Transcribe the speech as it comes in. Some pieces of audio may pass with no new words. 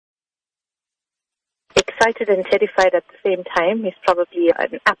excited and terrified at the same time is probably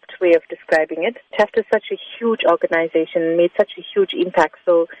an apt way of describing it. Tafta is such a huge organization, made such a huge impact,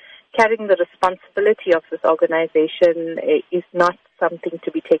 so carrying the responsibility of this organization is not something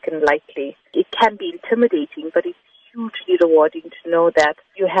to be taken lightly. It can be intimidating, but it's hugely rewarding to know that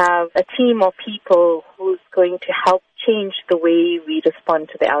you have a team of people who's going to help change the way we respond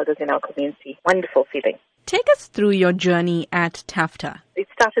to the elders in our community. Wonderful feeling. Take us through your journey at Tafta. It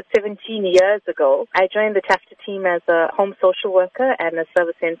started 17 years ago. I joined the Tafta team as a home social worker and a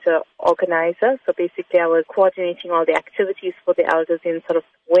service center organizer. So basically I was coordinating all the activities for the elders in sort of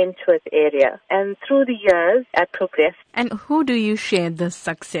Wentworth area. And through the years, I progressed. And who do you share this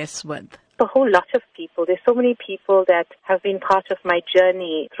success with? A whole lot of people. There's so many people that have been part of my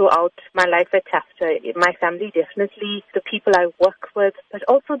journey throughout my life at Tafta. My family, definitely, the people I work with, but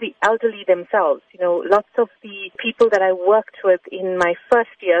also the elderly themselves. You know, lots of the people that I worked with in my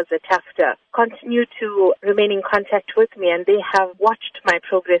first years at Tafta continue to remain in contact with me, and they have watched my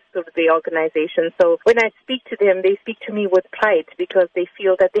progress through the organization. So when I speak to them, they speak to me with pride because they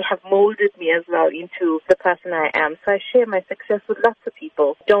feel that they have molded me as well into the person I am. So I share my success with lots of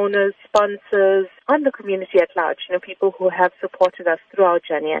people, donors, sponsors, and the community at large, you know, people who have supported us through our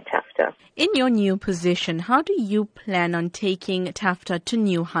journey at Tafta. In your new position, how do you plan on taking Tafta to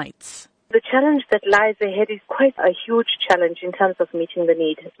new heights? The challenge that lies ahead is quite a huge challenge in terms of meeting the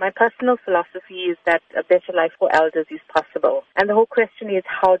need. My personal philosophy is that a better life for elders is possible. And the whole question is,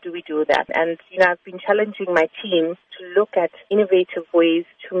 how do we do that? And, you know, I've been challenging my team to look at innovative ways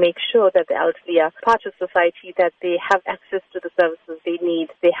to make sure that the elderly are part of society, that they have access to the services they need.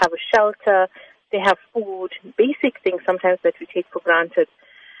 They have a shelter, they have food, basic things sometimes that we take for granted.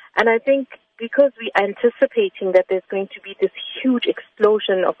 And I think because we are anticipating that there's going to be this huge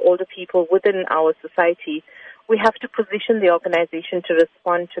explosion of older people within our society, we have to position the organization to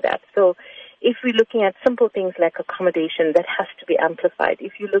respond to that. So if we're looking at simple things like accommodation, that has to be amplified.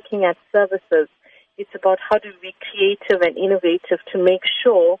 If you're looking at services, it's about how do we be creative and innovative to make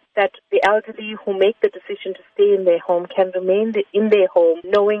sure that the elderly who make the decision to stay in their home can remain in their home,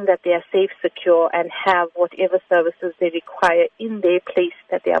 knowing that they are safe, secure, and have whatever services they require in their place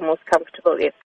that they are most comfortable in.